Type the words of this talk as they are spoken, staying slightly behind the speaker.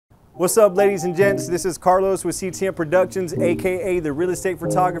What's up, ladies and gents? This is Carlos with CTM Productions, aka the real estate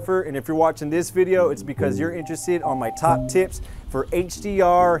photographer. And if you're watching this video, it's because you're interested on my top tips for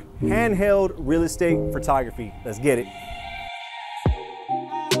HDR handheld real estate photography. Let's get it.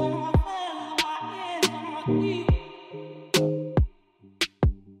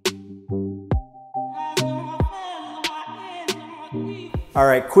 All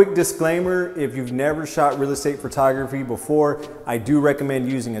right, quick disclaimer, if you've never shot real estate photography before, I do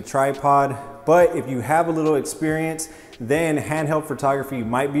recommend using a tripod, but if you have a little experience, then handheld photography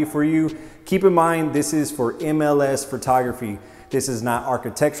might be for you. Keep in mind, this is for MLS photography. This is not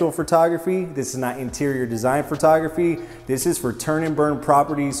architectural photography. This is not interior design photography. This is for turn and burn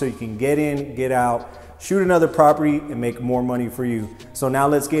properties so you can get in, get out, shoot another property and make more money for you. So now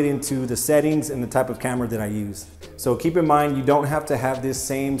let's get into the settings and the type of camera that I use. So keep in mind, you don't have to have this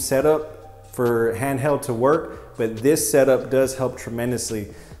same setup for handheld to work, but this setup does help tremendously.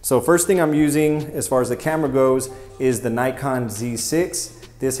 So first thing I'm using as far as the camera goes is the Nikon Z6.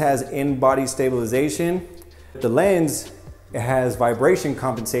 This has in-body stabilization. The lens, it has vibration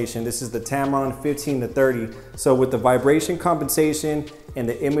compensation. This is the Tamron 15-30. So with the vibration compensation and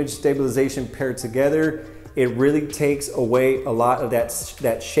the image stabilization paired together, it really takes away a lot of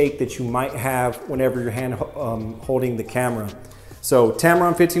that shake that you might have whenever you're holding the camera. So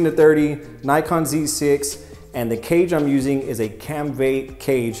Tamron 15-30, Nikon Z6, and the cage I'm using is a Camvate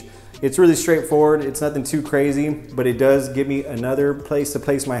cage. It's really straightforward. It's nothing too crazy, but it does give me another place to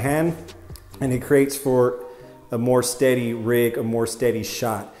place my hand, and it creates for a more steady rig, a more steady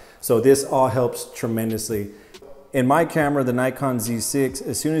shot. So this all helps tremendously. In my camera, the Nikon Z6,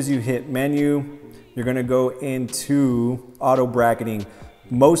 as soon as you hit menu, you're gonna go into auto bracketing.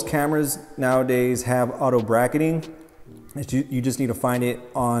 Most cameras nowadays have auto bracketing. You just need to find it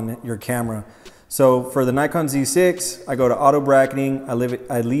on your camera. So for the Nikon Z6, I go to auto bracketing, I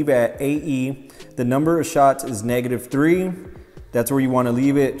leave at AE. The number of shots is -3. That's where you wanna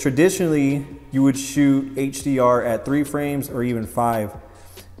leave it. Traditionally, you would shoot HDR at 3 frames or even 5.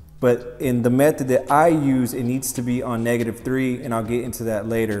 But in the method that I use, it needs to be on -3, and I'll get into that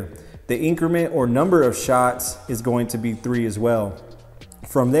later. The increment or number of shots is going to be 3 as well.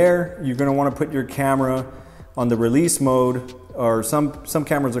 From there, you're gonna wanna put your camera on the release mode, or some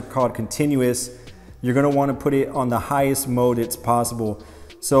cameras are called continuous. You're gonna wanna put it on the highest mode it's possible.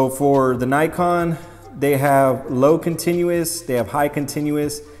 So for the Nikon, they have low continuous, they have high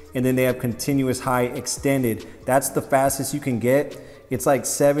continuous, and then they have continuous high extended. That's the fastest you can get. It's like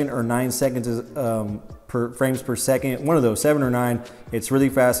 7 or 9 seconds frames per second, one of those, 7 or 9. It's really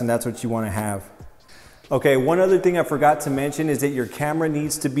fast, and that's what you want to have. Okay, one other thing I forgot to mention is that your camera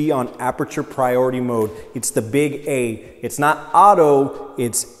needs to be on aperture priority mode. It's the big A. It's not auto,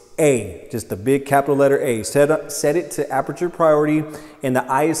 it's A, just the big capital letter A. Set it to aperture priority, and the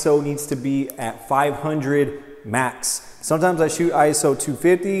ISO needs to be at 500 max. Sometimes I shoot ISO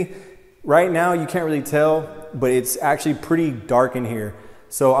 250. Right now, you can't really tell, but it's actually pretty dark in here.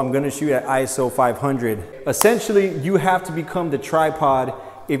 So I'm gonna shoot at ISO 500. Essentially, you have to become the tripod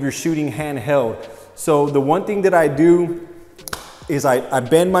if you're shooting handheld. So the one thing that I do is I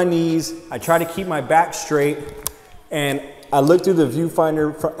bend my knees, I try to keep my back straight, and I look through the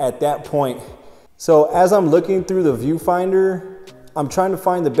viewfinder at that point. So as I'm looking through the viewfinder, I'm trying to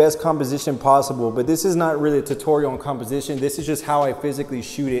find the best composition possible, but this is not really a tutorial on composition. This is just how I physically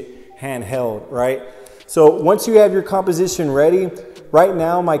shoot it handheld, right? So once you have your composition ready, right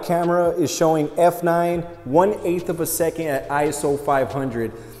now my camera is showing f9, 1/8 of a second at ISO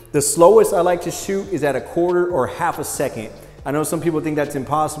 500. The slowest I like to shoot is at 1/4 or 1/2 second. I know some people think that's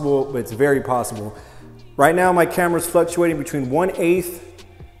impossible, but it's very possible. Right now my camera's fluctuating between 1/8,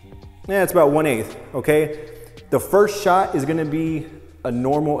 it's about 1/8, okay? The first shot is gonna be a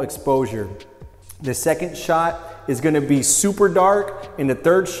normal exposure. The second shot is gonna be super dark, and the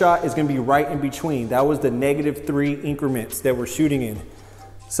third shot is gonna be right in between. That was the -3 increments that we're shooting in.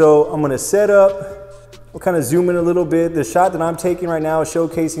 So I'm gonna set up, we'll kind of zoom in a little bit. The shot that I'm taking right now is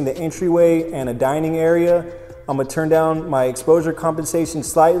showcasing the entryway and a dining area. I'm gonna turn down my exposure compensation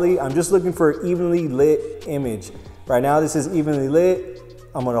slightly. I'm just looking for an evenly lit image. Right now this is evenly lit.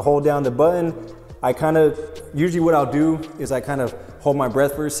 I'm gonna hold down the button. Usually what I'll do is I kind of hold my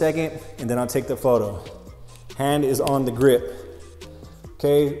breath for a second, and then I'll take the photo. Hand is on the grip.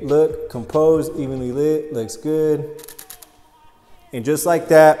 Okay, look, composed, evenly lit, looks good. And just like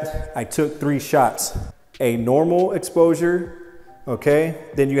that, I took 3 shots. A normal exposure, okay?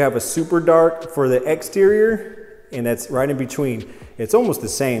 Then you have a super dark for the exterior, and that's right in between. It's almost the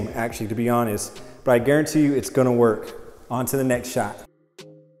same, actually, to be honest, but I guarantee you it's gonna work. On to the next shot.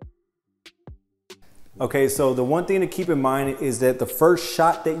 Okay, so the one thing to keep in mind is that the first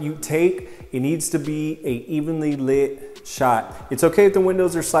shot that you take, it needs to be an evenly lit shot. It's okay if the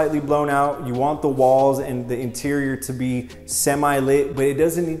windows are slightly blown out. You want the walls and the interior to be semi-lit, but it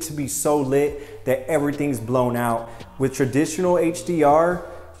doesn't need to be so lit that everything's blown out. With traditional HDR,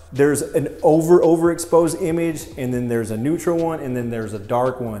 there's an overexposed image, and then there's a neutral one, and then there's a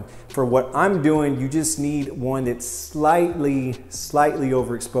dark one. For what I'm doing, you just need one that's slightly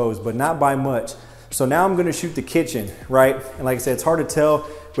overexposed, but not by much. So now I'm gonna shoot the kitchen, right? And like I said, it's hard to tell,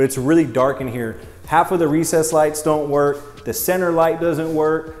 but it's really dark in here. Half of the recessed lights don't work. The center light doesn't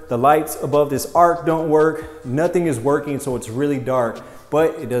work. The lights above this arc don't work. Nothing is working, so it's really dark.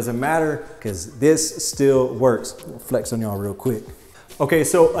 But it doesn't matter because this still works. I'll flex on y'all real quick. Okay,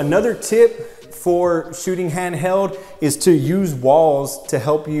 so another tip for shooting handheld is to use walls to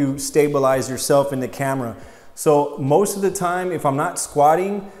help you stabilize yourself in the camera. So most of the time, if I'm not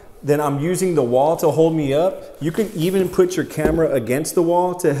squatting, then I'm using the wall to hold me up. You can even put your camera against the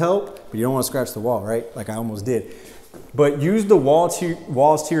wall to help, but you don't want to scratch the wall, right? Like I almost did. But use the walls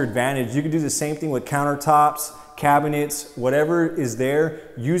to your advantage. You can do the same thing with countertops, cabinets, whatever is there.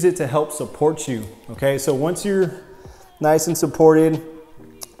 Use it to help support you, okay? So once you're nice and supported,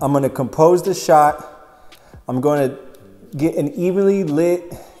 I'm gonna compose the shot. I'm gonna get an evenly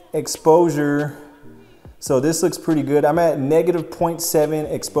lit exposure. So this looks pretty good. I'm at negative 0.7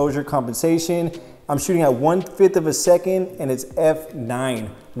 exposure compensation. I'm shooting at 1/5 of a second and it's f9.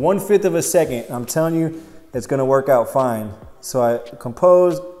 1/5 of a second. I'm telling you, it's gonna work out fine. So I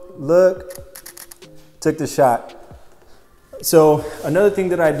composed, look, took the shot. So another thing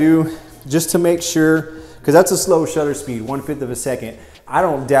that I do just to make sure, because that's a slow shutter speed, 1/5 of a second. I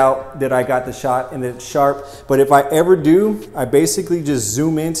don't doubt that I got the shot and that it's sharp, but if I ever do, I basically just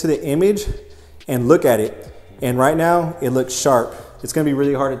zoom into the image and look at it. And right now it looks sharp. It's gonna be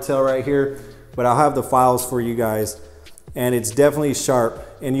really hard to tell right here, but I'll have the files for you guys. And it's definitely sharp.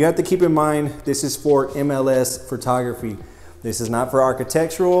 And you have to keep in mind, this is for MLS photography. This is not for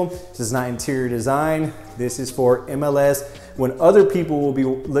architectural, this is not interior design, this is for MLS, when other people will be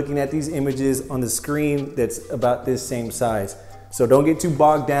looking at these images on the screen that's about this same size. So don't get too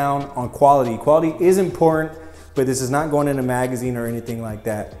bogged down on quality. Quality is important, but this is not going in a magazine or anything like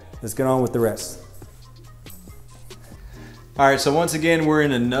that. Let's get on with the rest. All right, so once again, we're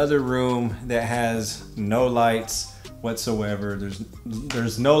in another room that has no lights whatsoever.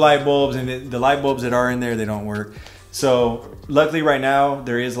 There's no light bulbs, and the light bulbs that are in there, they don't work. So luckily right now,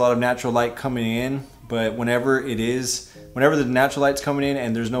 there is a lot of natural light coming in, but whenever the natural light's coming in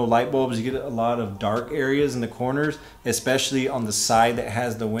and there's no light bulbs, you get a lot of dark areas in the corners, especially on the side that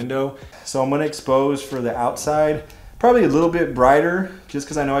has the window. So I'm gonna expose for the outside, probably a little bit brighter, just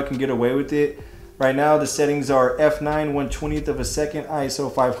because I know I can get away with it. Right now the settings are f9, 1/20th of a second, ISO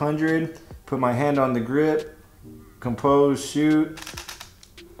 500. Put my hand on the grip, compose, shoot,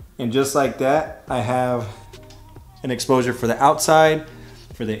 and just like that, I have an exposure for the outside,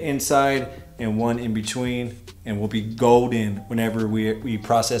 for the inside, and one in between, and we'll be golden whenever we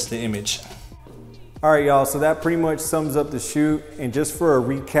process the image. All right, y'all, so that pretty much sums up the shoot. And just for a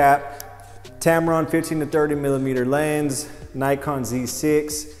recap, Tamron 15 to 30 millimeter lens, Nikon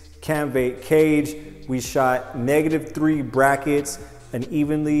Z6, Camvate cage. We shot -3 brackets, an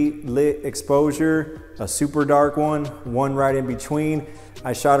evenly lit exposure, a super dark one right in between.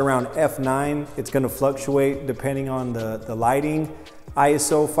 I shot around f9. It's gonna fluctuate depending on the lighting.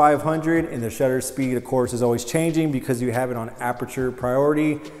 ISO 500, and the shutter speed, of course, is always changing because you have it on aperture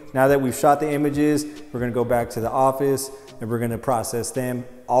priority. Now that we've shot the images, we're gonna go back to the office and we're gonna process them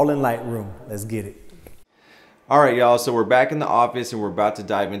all in Lightroom. Let's get it. All right, y'all, so we're back in the office and we're about to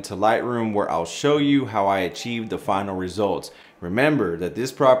dive into Lightroom, where I'll show you how I achieved the final results. Remember that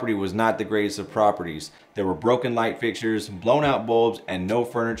this property was not the greatest of properties. There were broken light fixtures, blown out bulbs, and no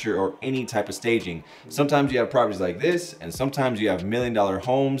furniture or any type of staging. Sometimes you have properties like this, and sometimes you have $1 million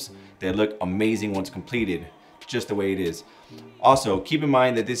homes that look amazing once completed. Just the way it is. Also, keep in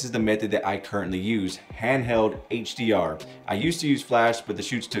mind that this is the method that I currently use, handheld HDR. I used to use flash, but the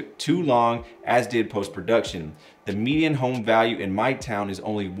shoots took too long, as did post-production. The median home value in my town is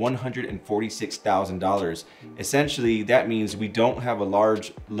only $146,000. Essentially, that means we don't have a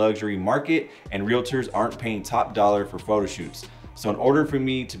large luxury market and realtors aren't paying top dollar for photo shoots. So in order for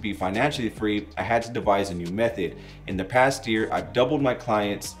me to be financially free, I had to devise a new method. In the past year, I've doubled my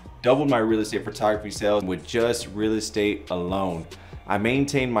clients, doubled my real estate photography sales with just real estate alone. I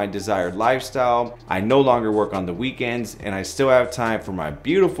maintain my desired lifestyle. I no longer work on the weekends, and I still have time for my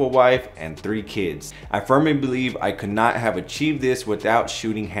beautiful wife and 3 kids. I firmly believe I could not have achieved this without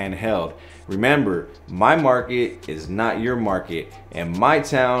shooting handheld. Remember, my market is not your market, and my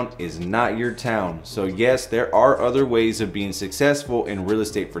town is not your town. So yes, there are other ways of being successful in real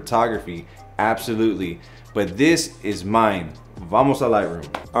estate photography, absolutely. But this is mine. Vamos a Lightroom.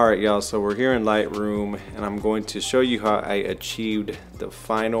 All right, y'all, so we're here in Lightroom, and I'm going to show you how I achieved the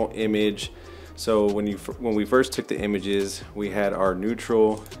final image. So when we first took the images, we had our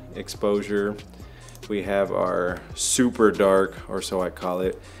neutral exposure. We have our super dark, or so I call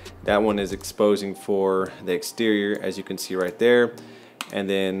it. That one is exposing for the exterior, as you can see right there. And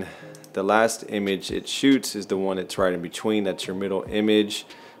then the last image it shoots is the one that's right in between. That's your middle image.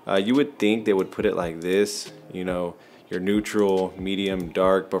 You would think they would put it like this, you know, your neutral, medium,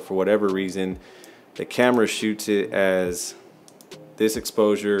 dark, but for whatever reason, the camera shoots it as this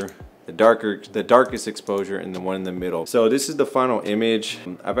exposure, the darkest exposure, and the one in the middle. So this is the final image.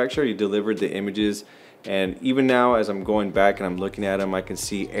 I've actually delivered the images, and even now as I'm going back and I'm looking at them, I can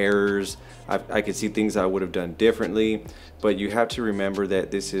see errors. I can see things I would have done differently, but you have to remember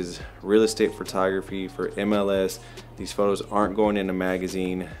that this is real estate photography for MLS. These photos aren't going in a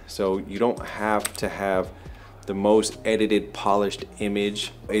magazine, so you don't have to have the most edited, polished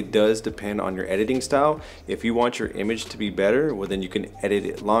image. It does depend on your editing style. If you want your image to be better, well, then you can edit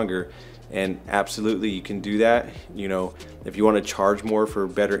it longer, and absolutely you can do that. You know, if you want to charge more for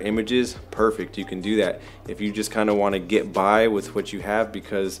better images, perfect, you can do that. If you just kind of want to get by with what you have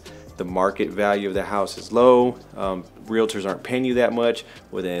because the market value of the house is low, realtors aren't paying you that much,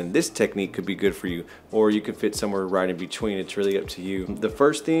 well then this technique could be good for you, or you could fit somewhere right in between. It's really up to you. The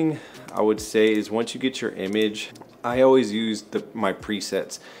first thing I would say is once you get your image, I always use my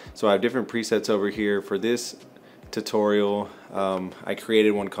presets. So I have different presets over here. For this tutorial, I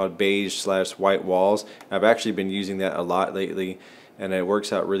created one called beige/white walls. I've actually been using that a lot lately, and it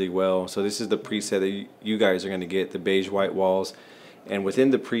works out really well. So this is the preset that you guys are going to get, the beige white walls. And within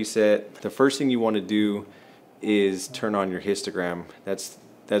the preset, the first thing you want to do is turn on your histogram. That's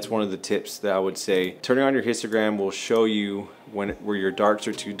one of the tips that I would say. Turning on your histogram will show you where your darks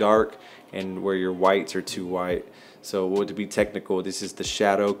are too dark and where your whites are too white. So to be technical, this is the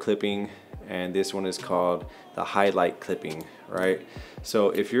shadow clipping, and this one is called the highlight clipping, right? So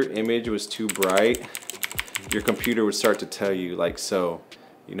if your image was too bright, your computer would start to tell you like so.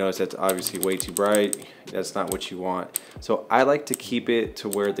 You notice that's obviously way too bright. That's not what you want. So I like to keep it to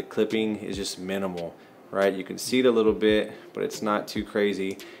where the clipping is just minimal, right? You can see it a little bit, but it's not too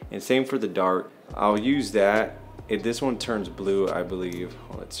crazy. And same for the dark. I'll use that. If this one turns blue, I believe.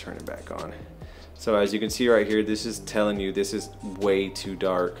 Well, let's turn it back on. So as you can see right here, this is telling you this is way too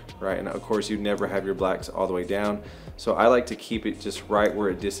dark, right? And of course, you never have your blacks all the way down. So I like to keep it just right where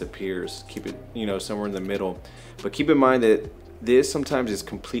it disappears. Keep it, you know, somewhere in the middle. But keep in mind that this sometimes is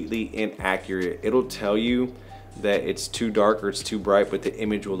completely inaccurate. It'll tell you that it's too dark or it's too bright, but the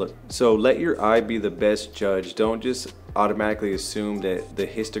image will look. So let your eye be the best judge. Don't just automatically assume that the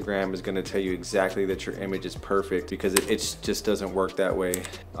histogram is going to tell you exactly that your image is perfect, because it just doesn't work that way.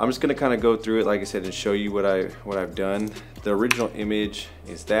 I'm just going to kind of go through it, like I said, and show you what I've done. The original image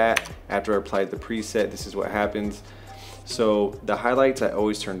is that. After I applied the preset, this is what happens. So the highlights I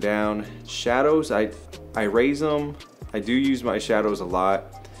always turn down. Shadows, I raise them. I do use my shadows a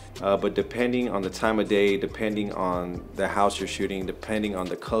lot, but depending on the time of day, depending on the house you're shooting, depending on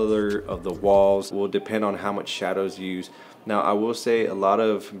the color of the walls, will depend on how much shadows you use. Now I will say a lot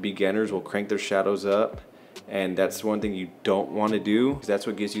of beginners will crank their shadows up, and that's one thing you don't want to do, because that's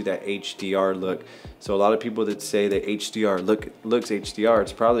what gives you that HDR look. So a lot of people that say that HDR looks HDR,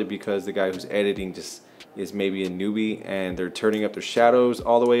 it's probably because the guy who's editing just is maybe a newbie, and they're turning up their shadows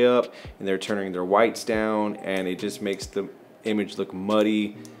all the way up and they're turning their whites down, and it just makes the image look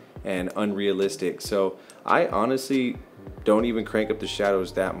muddy and unrealistic. So I honestly don't even crank up the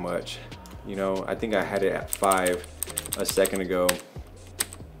shadows that much. You know, I think I had it at 5 a second ago,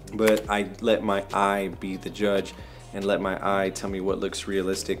 but I let my eye be the judge and let my eye tell me what looks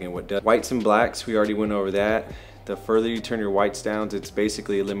realistic and what doesn't. Whites and blacks, we already went over that. The further you turn your whites down, it's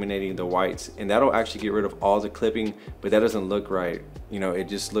basically eliminating the whites, and that'll actually get rid of all the clipping, but that doesn't look right. You know, it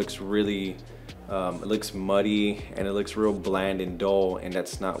just looks really, it looks muddy and it looks real bland and dull, and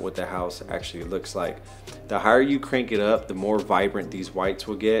that's not what the house actually looks like. The higher you crank it up, the more vibrant these whites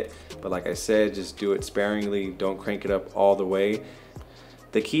will get, but like I said, just do it sparingly. Don't crank it up all the way.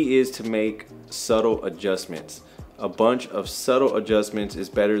 The key is to make subtle adjustments. A bunch of subtle adjustments is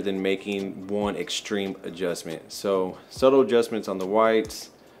better than making one extreme adjustment. So subtle adjustments on the whites,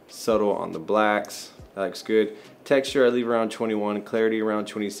 subtle on the blacks, that looks good. Texture I leave around 21, clarity around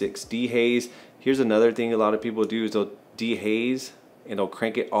 26. Dehaze, here's another thing a lot of people do is they'll dehaze and they'll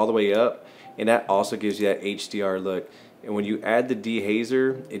crank it all the way up, and that also gives you that HDR look. And when you add the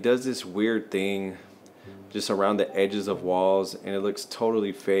dehazer, it does this weird thing just around the edges of walls, and it looks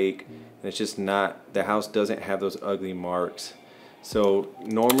totally fake, and it's just not, the house doesn't have those ugly marks. So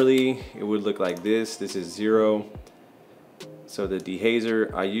normally it would look like this. This is 0. So the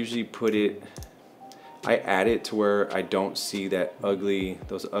dehazer, I usually put it, I add it to where I don't see that ugly,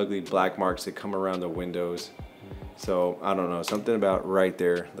 those ugly black marks that come around the windows. So I don't know, something about right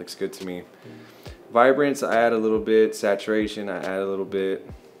there looks good to me. Vibrance, I add a little bit. Saturation, I add a little bit.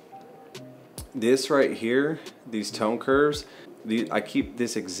 This right here, these tone curves, I keep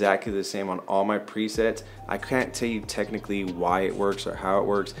this exactly the same on all my presets. I can't tell you technically why it works or how it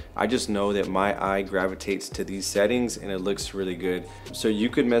works. I just know that my eye gravitates to these settings and it looks really good. So you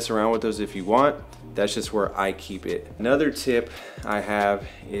could mess around with those if you want. That's just where I keep it. Another tip I have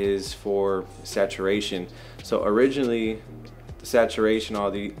is for saturation. So originally, the saturation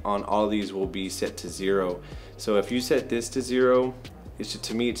on all these will be set to 0. So if you set this to 0,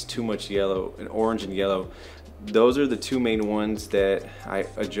 to me it's too much yellow, and orange and yellow. Those are the two main ones that I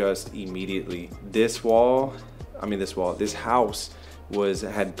adjust immediately. This house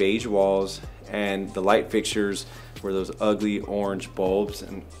had beige walls, and the light fixtures were those ugly orange bulbs,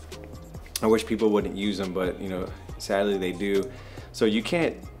 and I wish people wouldn't use them, but you know, sadly they do. So you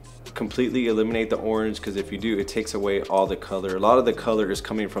can't completely eliminate the orange, because if you do, it takes away all the color. A lot of the color is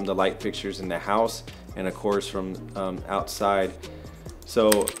coming from the light fixtures in the house, and of course from outside.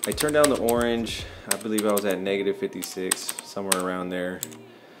 So I turned down the orange. I believe I was at -56, somewhere around there.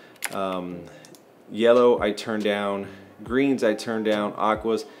 Yellow I turned down, greens I turned down,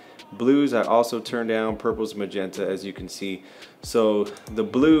 aquas, blues I also turned down, purples, magenta, as you can see. So the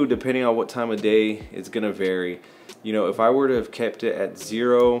blue, depending on what time of day, it's gonna vary. You know, if I were to have kept it at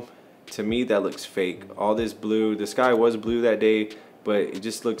 0, to me that looks fake. All this blue, the sky was blue that day, but it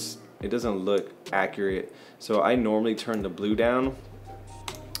just looks, it doesn't look accurate. So I normally turn the blue down.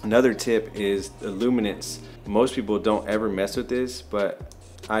 Another tip is the luminance. Most people don't ever mess with this, but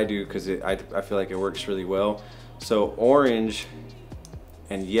I do, because I feel like it works really well. So orange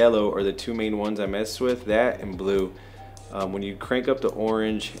and yellow are the two main ones I mess with, that and blue. When you crank up the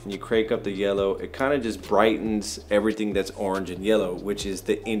orange and you crank up the yellow, it kind of just brightens everything that's orange and yellow, which is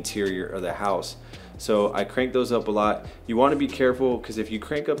the interior of the house. So I crank those up a lot. You want to be careful, because if you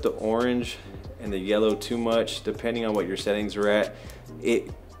crank up the orange and the yellow too much, depending on what your settings are at,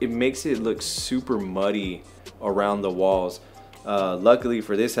 it makes it look super muddy around the walls. Luckily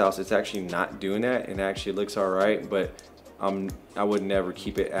for this house, it's actually not doing that, and actually looks all right, but I would never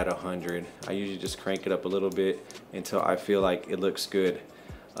keep it at 100. I usually just crank it up a little bit until I feel like it looks good.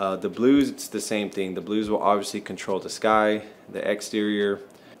 The blues, it's the same thing. The blues will obviously control the sky, the exterior,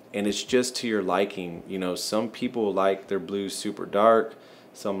 and it's just to your liking. You know, some people like their blues super dark,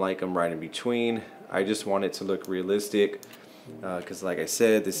 some like them right in between. I just want it to look realistic, because like I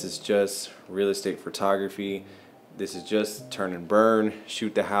said, this is just real estate photography. This is just turn and burn,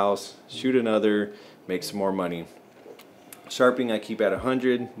 shoot the house, shoot another, make some more money. Sharpening I keep at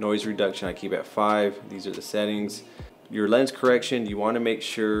 100, noise reduction I keep at 5. These are the settings. Your lens correction, you want to make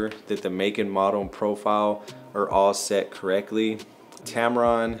sure that the make and model and profile are all set correctly.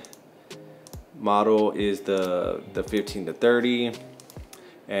 Tamron model is the 15 to 30.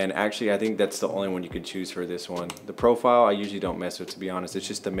 And actually, I think that's the only one you could choose for this one. The profile, I usually don't mess with, to be honest. It's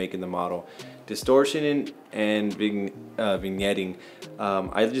just the make and the model. Distortion and vignetting,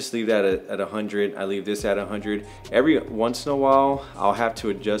 I just leave that at 100. I leave this at 100. Every once in a while, I'll have to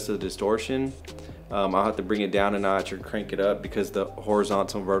adjust the distortion. I'll have to bring it down a notch or crank it up, because the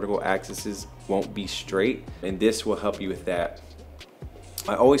horizontal and vertical axes won't be straight. And this will help you with that.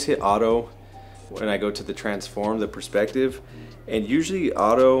 I always hit auto when I go to the transform, the perspective. And usually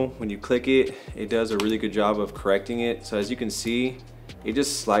auto, when you click it, it does a really good job of correcting it. So as you can see, it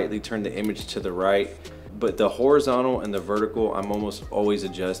just slightly turned the image to the right. But the horizontal and the vertical, I'm almost always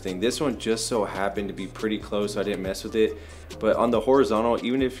adjusting. This one just so happened to be pretty close, so I didn't mess with it. But on the horizontal,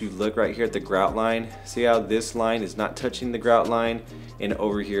 even if you look right here at the grout line, see how this line is not touching the grout line, and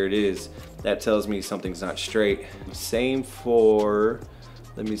over here it is. That tells me something's not straight. Same for,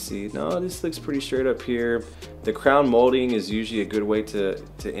 let me see, no, this looks pretty straight up here. The crown molding is usually a good way to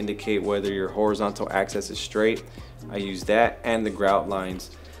indicate whether your horizontal axis is straight. I use that and the grout lines.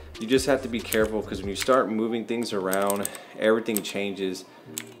 You just have to be careful, because when you start moving things around, everything changes.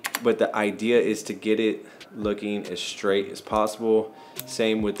 But the idea is to get it looking as straight as possible.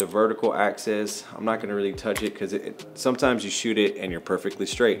 Same with the vertical axis. I'm not gonna really touch it, because sometimes you shoot it and you're perfectly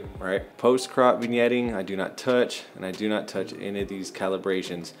straight, right? Post crop vignetting, I do not touch, and I do not touch any of these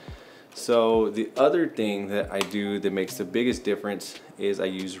calibrations. So the other thing that I do that makes the biggest difference is I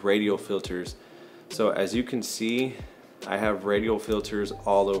use radial filters. So as you can see, I have radial filters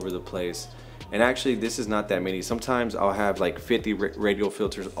all over the place. And actually this is not that many. Sometimes I'll have like 50 radial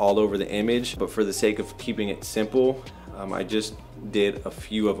filters all over the image, but for the sake of keeping it simple, I just did a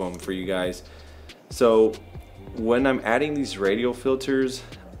few of them for you guys. So when I'm adding these radial filters,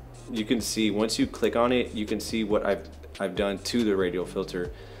 you can see, once you click on it, you can see what I've done to the radial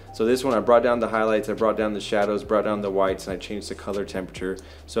filter. So this one, I brought down the highlights, I brought down the shadows, brought down the whites, and I changed the color temperature.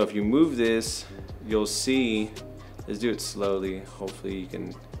 So if you move this, you'll see, let's do it slowly, hopefully you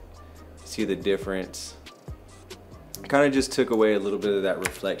can see the difference. I kind of just took away a little bit of that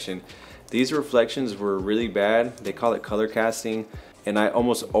reflection. These reflections were really bad. They call it color casting, and I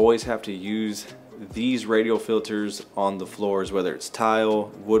almost always have to use these radial filters on the floors, whether it's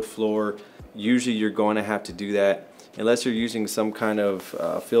tile, wood floor. Usually you're going to have to do that. Unless you're using some kind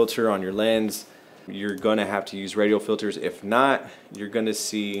of filter on your lens, you're going to have to use radial filters. If not, you're going to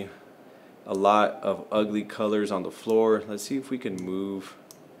see a lot of ugly colors on the floor. Let's see if we can move.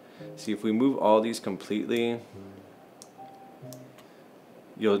 See, if we move all these completely,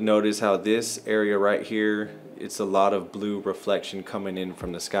 you'll notice how this area right here, it's a lot of blue reflection coming in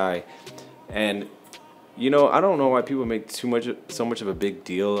from the sky. And you know, I don't know why people make so much of a big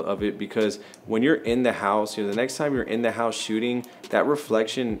deal of it, because when you're in the house, you know, the next time you're in the house shooting, that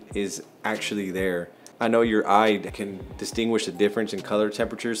reflection is actually there. I know your eye can distinguish the difference in color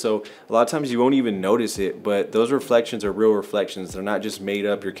temperature, so a lot of times you won't even notice it, but those reflections are real reflections. They're not just made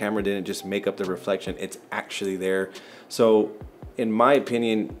up. Your camera didn't just make up the reflection. It's actually there. So in my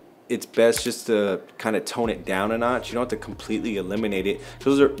opinion, it's best just to kind of tone it down a notch. You don't have to completely eliminate it.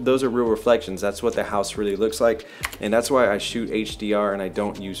 Those are real reflections. That's what the house really looks like. And that's why I shoot HDR and I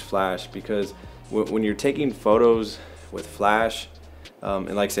don't use flash, because when you're taking photos with flash,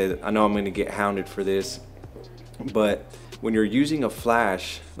 and like I said, I know I'm going to get hounded for this, but when you're using a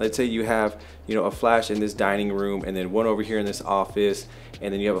flash, let's say you have, you know, a flash in this dining room and then one over here in this office,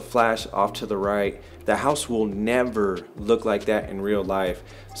 and then you have a flash off to the right, the house will never look like that in real life.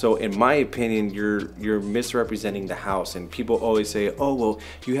 So in my opinion, you're misrepresenting the house. And people always say, oh, well,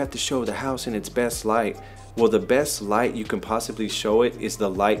 you have to show the house in its best light. Well, the best light you can possibly show it is the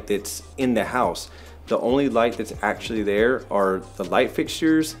light that's in the house. The only light that's actually there are the light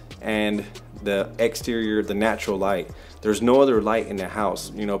fixtures and the exterior, the natural light. There's no other light in the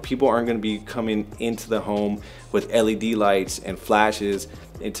house. You know, people aren't going to be coming into the home with LED lights and flashes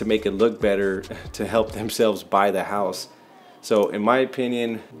and to make it look better to help themselves buy the house. So in my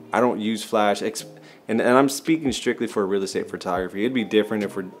opinion, I don't use flash. And I'm speaking strictly for real estate photography. It'd be different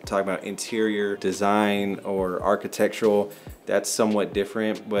if we're talking about interior design or architectural. That's somewhat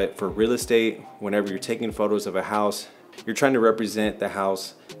different. But for real estate, whenever you're taking photos of a house, you're trying to represent the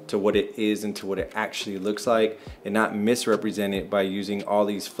house to what it is and to what it actually looks like, and not misrepresent it by using all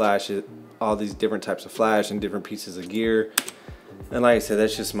these flashes, all these different types of flash and different pieces of gear. And like I said,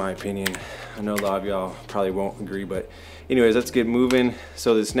 that's just my opinion. I know a lot of y'all probably won't agree, but anyways, let's get moving.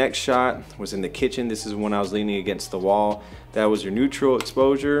 So this next shot was in the kitchen. This is when I was leaning against the wall. That was your neutral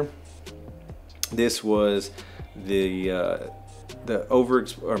exposure. This was the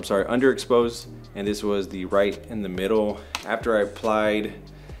underexposed, and this was the right in the middle. After I applied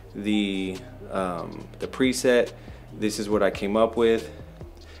the preset, this is what I came up with.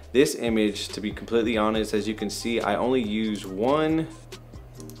 This image, to be completely honest, as you can see, I only use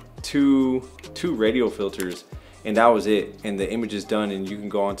two radial filters, and that was it, and the image is done and you can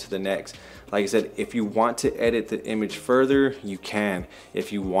go on to the next. Like I said, if you want to edit the image further, you can.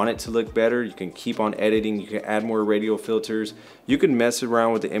 If you want it to look better, you can keep on editing. You can add more radial filters. You can mess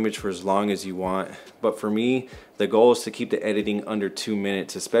around with the image for as long as you want. But for me, the goal is to keep the editing under 2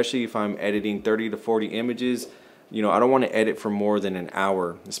 minutes, especially if I'm editing 30 to 40 images. You know, I don't want to edit for more than an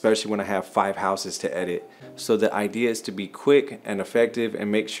hour, especially when I have 5 houses to edit. So the idea is to be quick and effective and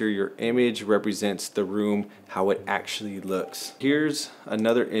make sure your image represents the room how it actually looks. Here's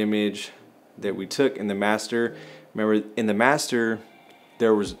another image that we took in the master. Remember, in the master,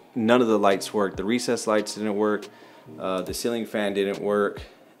 there was none of the lights worked. The recessed lights didn't work. The ceiling fan didn't work.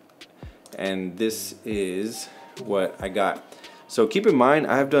 And this is what I got. So keep in mind,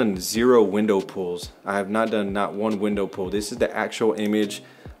 I have done 0 window pulls. I have not done not one window pull. This is the actual image.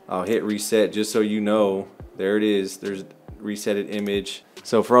 I'll hit reset just so you know. There it is. There's resetted image.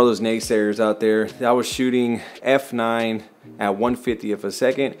 So for all those naysayers out there, I was shooting f9 at 1/50th of a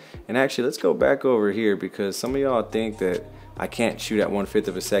second. And actually, let's go back over here, because some of y'all think that I can't shoot at 1/5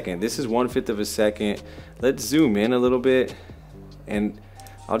 of a second. This is 1/5 of a second. Let's zoom in a little bit, and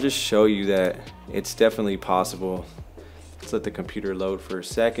I'll just show you that it's definitely possible. Let's let the computer load for a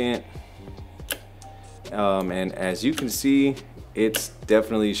second. And as you can see, it's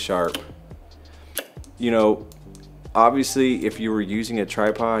definitely sharp. You know, Obviously, if you were using a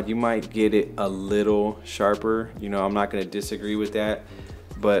tripod, you might get it a little sharper. You know, I'm not going to disagree with that.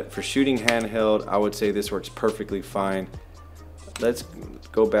 But for shooting handheld, I would say this works perfectly fine. Let's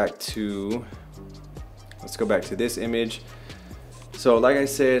go back to this image. So like I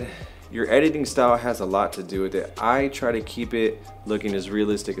said, your editing style has a lot to do with it. I try to keep it looking as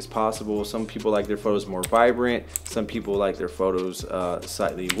realistic as possible. Some people like their photos more vibrant. Some people like their photos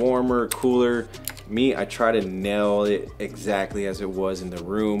slightly warmer, cooler. Me, I try to nail it exactly as it was in the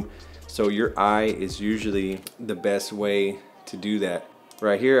room. So your eye is usually the best way to do that.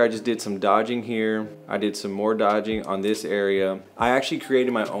 Right here, I just did some dodging here. I did some more dodging on this area. I actually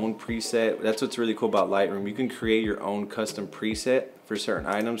created my own preset. That's what's really cool about Lightroom. You can create your own custom preset for certain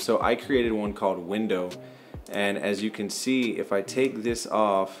items. So I created one called window. And as you can see, if I take this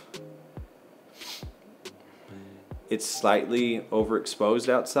off, it's slightly overexposed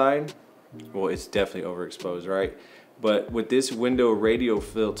outside. Well, it's definitely overexposed, right? But with this window radio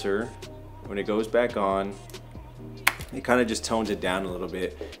filter, when it goes back on, it kind of just tones it down a little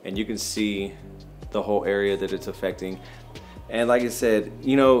bit, and you can see the whole area that it's affecting. And like I said,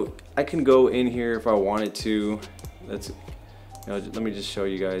 you know, I can go in here if I wanted to. Let me just show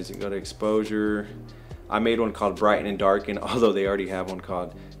you guys. You go to exposure. I made one called brighten and darken, although they already have one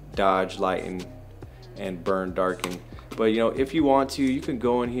called dodge, lighten, and burn, darken. But you know, if you want to, you can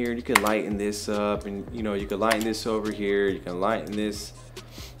go in here and you can lighten this up, and you know, you can lighten this over here, you can lighten this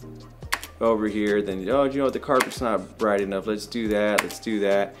over here. Then, oh, you know, the carpet's not bright enough, let's do that, let's do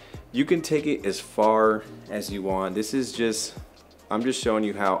that. You can take it as far as you want. This is just, I'm just showing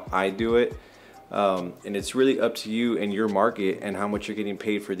you how I do it. And it's really up to you and your market and how much you're getting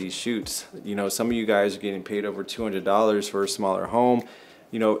paid for these shoots. You know, some of you guys are getting paid over $200 for a smaller home.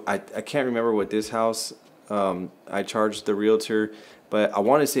 You know, I can't remember what this house I charged the realtor, but I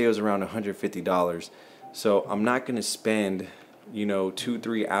want to say it was around $150. So I'm not going to spend, you know,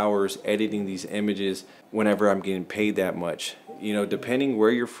 2-3 hours editing these images whenever I'm getting paid that much. You know, depending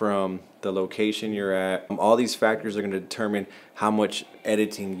where you're from, the location you're at, all these factors are going to determine how much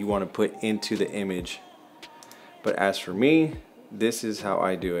editing you want to put into the image. But as for me, this is how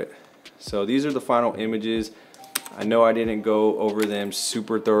I do it. So these are the final images. I know I didn't go over them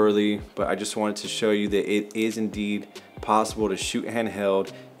super thoroughly, but I just wanted to show you that it is indeed possible to shoot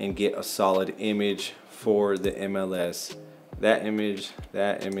handheld and get a solid image for the MLS. That image,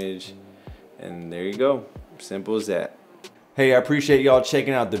 and there you go. Simple as that. Hey, I appreciate y'all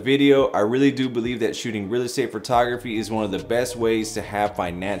checking out the video. I really do believe that shooting real estate photography is one of the best ways to have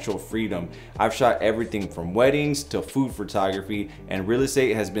financial freedom. I've shot everything from weddings to food photography, and real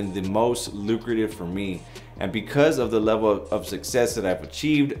estate has been the most lucrative for me. And because of the level of success that I've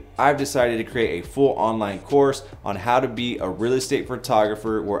achieved, I've decided to create a full online course on how to be a real estate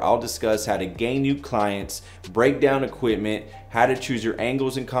photographer, where I'll discuss how to gain new clients, break down equipment, how to choose your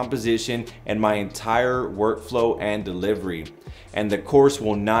angles and composition, and my entire workflow and delivery. And the course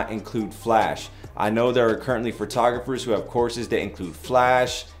will not include flash. I know there are currently photographers who have courses that include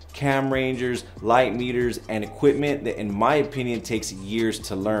flash, cam rangers, light meters, and equipment that in my opinion takes years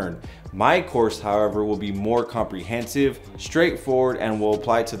to learn. My course, however, will be more comprehensive, straightforward, and will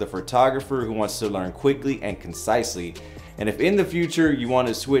apply to the photographer who wants to learn quickly and concisely. And if in the future you want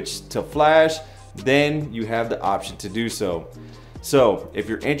to switch to flash, then you have the option to do so. So if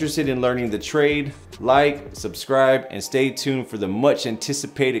you're interested in learning the trade, like, subscribe, and stay tuned for the much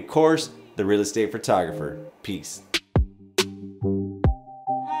anticipated course, The Real Estate Photographer. Peace.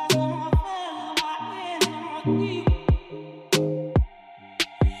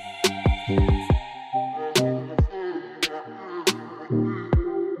 Thank you.